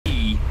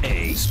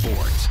EA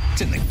Sports.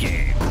 It's in the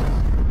game.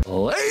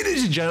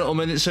 Ladies and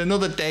gentlemen, it's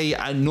another day,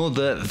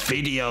 another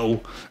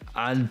video,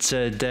 and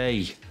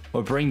today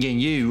we're bringing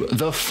you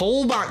the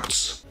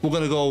fullbacks. We're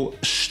going to go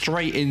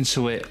straight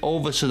into it,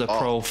 over to the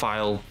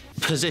profile.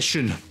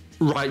 Position,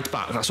 right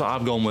back, that's what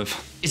I'm going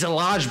with. He's a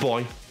large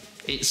boy.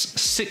 It's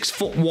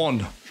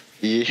 6'1".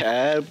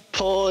 Yeah,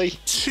 boy.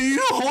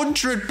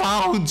 200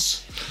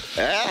 pounds.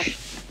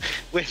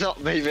 We're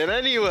not moving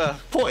anywhere.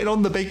 Putting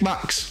on the Big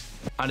Macs.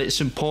 And it's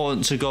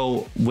important to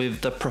go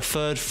with the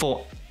preferred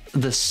foot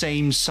the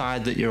same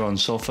side that you're on.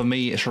 So for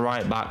me, it's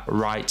right back,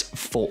 right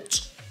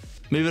foot.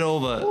 Moving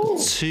over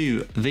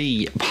to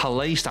the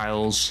play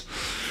styles.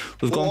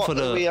 We've gone for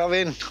the... What are we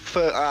having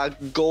for our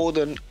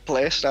golden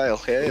play style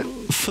here?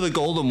 For the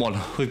golden one,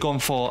 we've gone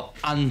for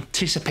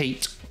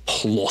Anticipate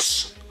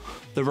Plus.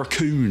 The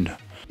raccoon.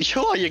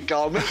 Sure, you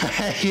got me.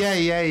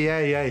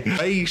 Yeah.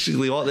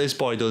 Basically, what this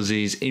boy does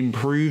is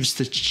improves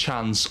the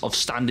chance of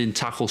standing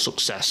tackle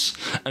success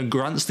and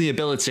grants the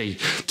ability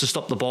to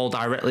stop the ball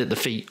directly at the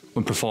feet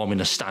when performing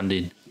a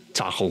standing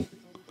tackle.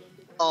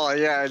 Oh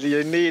yeah,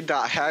 you need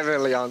that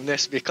heavily on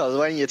this because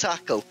when you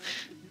tackle,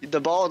 the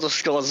ball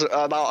just goes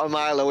about a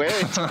mile away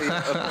to be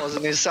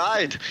opposing his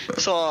side.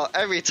 So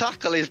every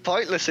tackle is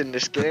pointless in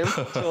this game.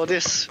 So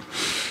this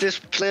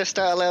play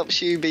style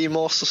helps you be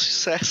more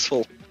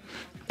successful.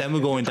 Then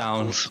we're going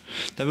down.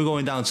 Then we're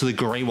going down to the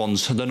grey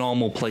ones, the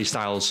normal play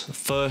styles.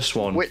 First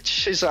one,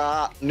 which is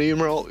our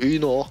numero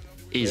uno,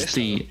 is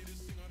the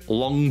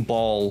long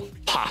ball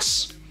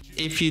pass.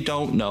 If you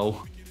don't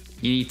know,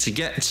 you need to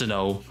get to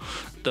know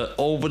that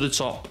over the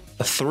top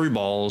through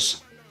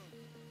balls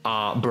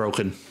are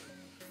broken.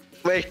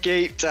 We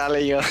keep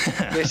telling you,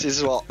 this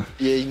is what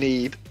you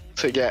need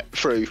to get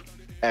through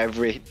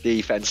every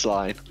defense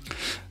line.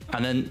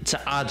 And then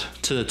to add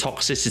to the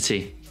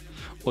toxicity,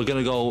 we're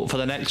going to go for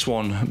the next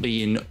one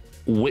being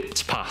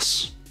whipped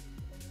pass.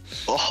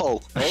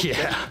 Oh,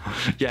 okay.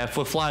 Yeah, if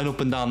we're flying up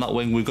and down that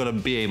wing, we've got to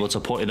be able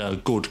to put in a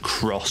good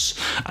cross.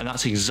 And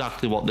that's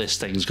exactly what this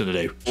thing's going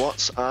to do.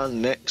 What's our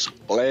next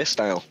play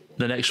style?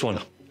 The next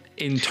one,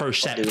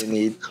 intercept. What do we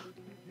need?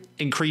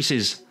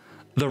 Increases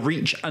the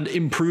reach and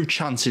improved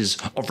chances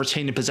of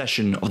retaining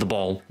possession of the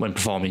ball when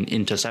performing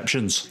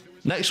interceptions.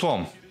 Next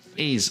one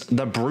is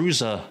the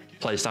bruiser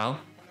playstyle.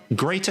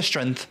 Greater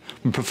strength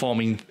when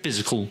performing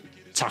physical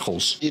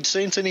tackles. You'd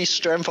seem to need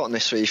strength on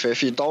this FIFA.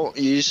 If you don't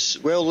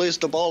we'll lose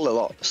the ball a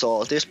lot.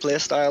 So this play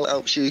style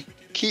helps you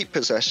keep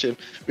possession,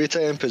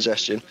 retain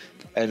possession,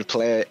 and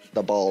play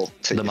the ball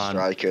to your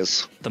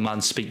strikers. The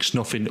man speaks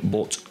nothing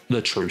but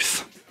the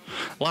truth.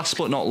 Last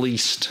but not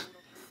least,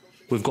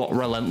 we've got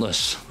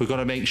relentless. We've got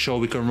to make sure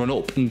we can run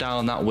up and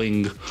down that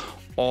wing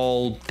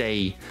all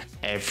day,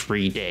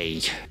 every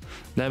day.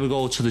 Then we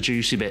go to the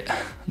juicy bit,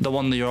 the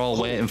one that you're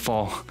all waiting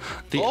for.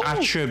 The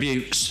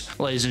attributes,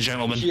 ladies and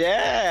gentlemen.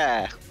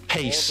 Yeah.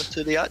 Pace. Over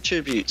to the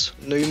attributes.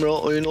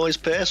 Numero uno is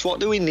pace.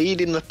 What do we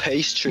need in the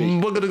pace tree?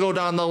 We're going to go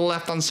down the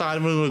left-hand side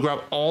and we're going to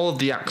grab all of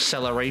the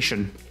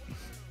acceleration.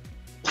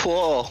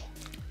 Whoa.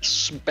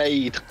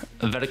 Spade.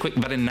 Very quick,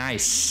 very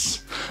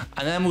nice.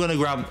 And then we're going to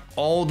grab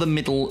all the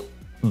middle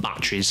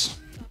batteries.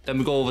 Then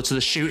we go over to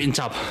the shooting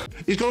tab.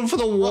 He's gone for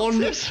the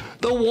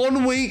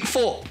one weak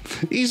foot.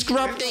 He's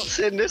grabbed it. I've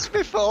seen this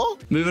before.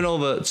 Moving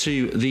over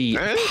to the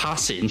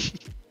passing.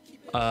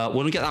 We're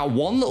going to get that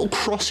one little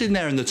cross in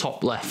there in the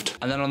top left.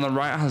 And then on the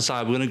right-hand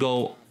side, we're going to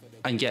go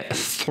and get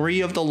 3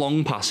 of the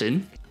long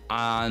passing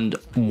and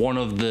 1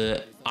 of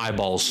the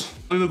eyeballs.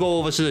 We will go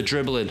over to the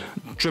dribbling.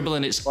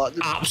 Dribbling, it's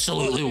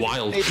absolutely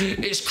wild.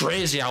 It's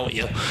crazy out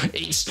here.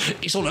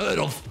 It's unheard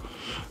of.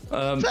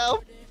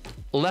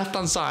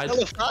 Left-hand side,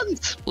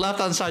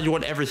 you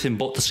want everything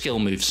but the skill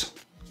moves.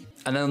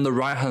 And then on the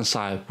right-hand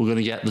side, we're going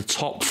to get the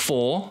top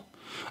 4.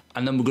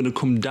 And then we're going to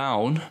come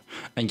down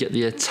and get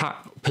the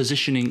attack,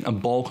 positioning, and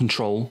ball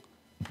control.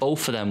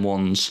 Both of them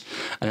ones.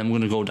 And then we're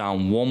going to go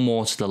down 1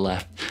 more to the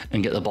left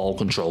and get the ball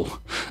control.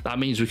 That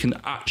means we can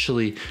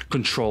actually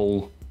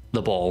control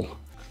the ball.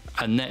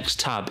 And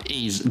next tab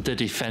is the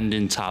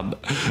defending tab.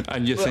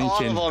 And you're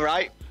thinking... all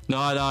right.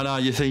 No,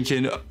 you're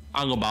thinking,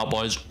 hang about,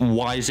 boys,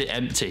 why is it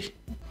empty?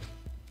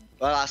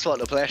 Well, that's what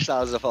the play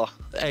styles are for.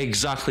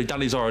 Exactly.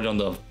 Danny's already on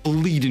the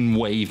bleeding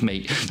wave,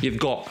 mate. You've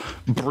got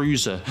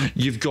bruiser.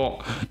 You've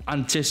got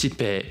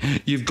anticipate.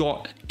 You've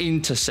got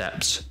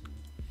intercept.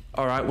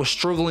 All right, we're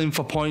struggling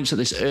for points at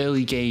this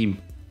early game.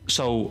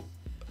 So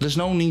there's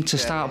no need to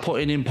start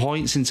putting in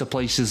points into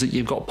places that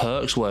you've got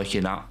perks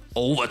working at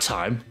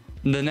overtime.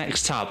 The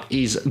next tab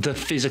is the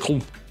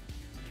physical.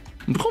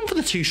 I'm going for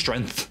the 2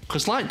 strength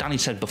because like Danny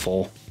said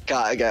before,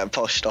 gotta get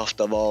pushed off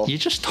the ball. You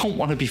just don't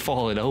want to be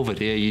falling over,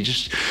 do you? You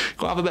just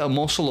got to have a bit of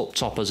muscle up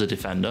top as a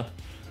defender.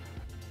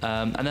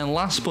 And then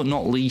last but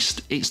not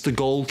least, it's the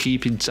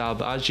goalkeeping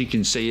tab. As you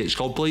can see, it's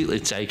completely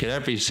taken.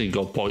 Every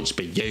single point's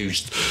been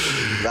used.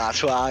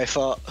 That's what I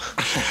thought.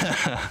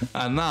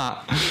 And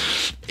that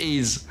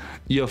is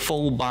your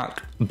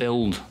full-back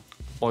build,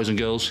 boys and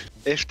girls.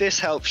 If this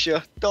helps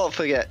you, don't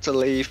forget to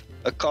leave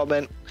a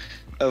comment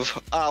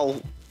of how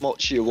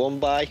much you won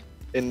by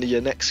in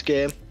your next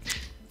game.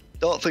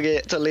 Don't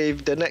forget to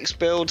leave the next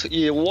build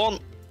you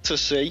want to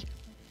see,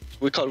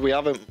 because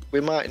we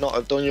might not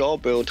have done your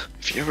build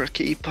if you're a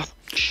keeper.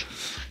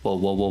 Whoa,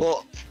 whoa, whoa.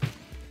 But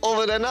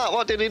other than that,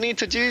 what did he need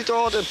to do,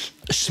 Jordan?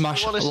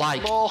 Smash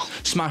like,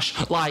 smash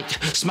like,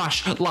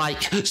 smash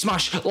like,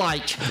 smash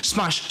like,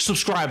 smash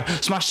subscribe,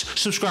 smash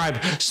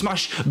subscribe,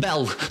 smash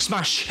bell,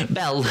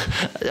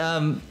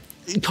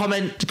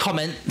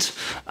 comment.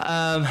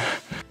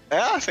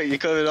 Yeah, I think you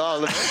covered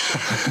all of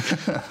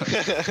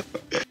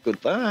it.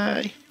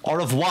 Goodbye. Au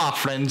revoir,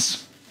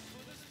 friends.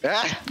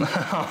 Yeah.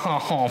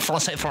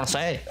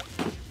 Français.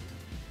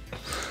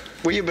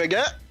 Will you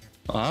baguette?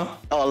 Huh?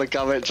 All the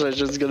comment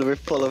section's gonna be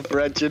full of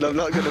French and I'm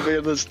not gonna be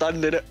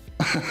understanding it.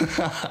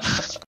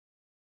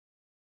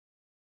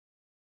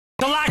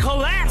 Till I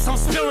collapse, I'm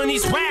spilling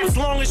these raps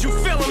long as you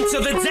feel them. To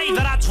the day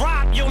that I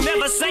drop, you'll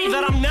never say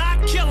that I'm not.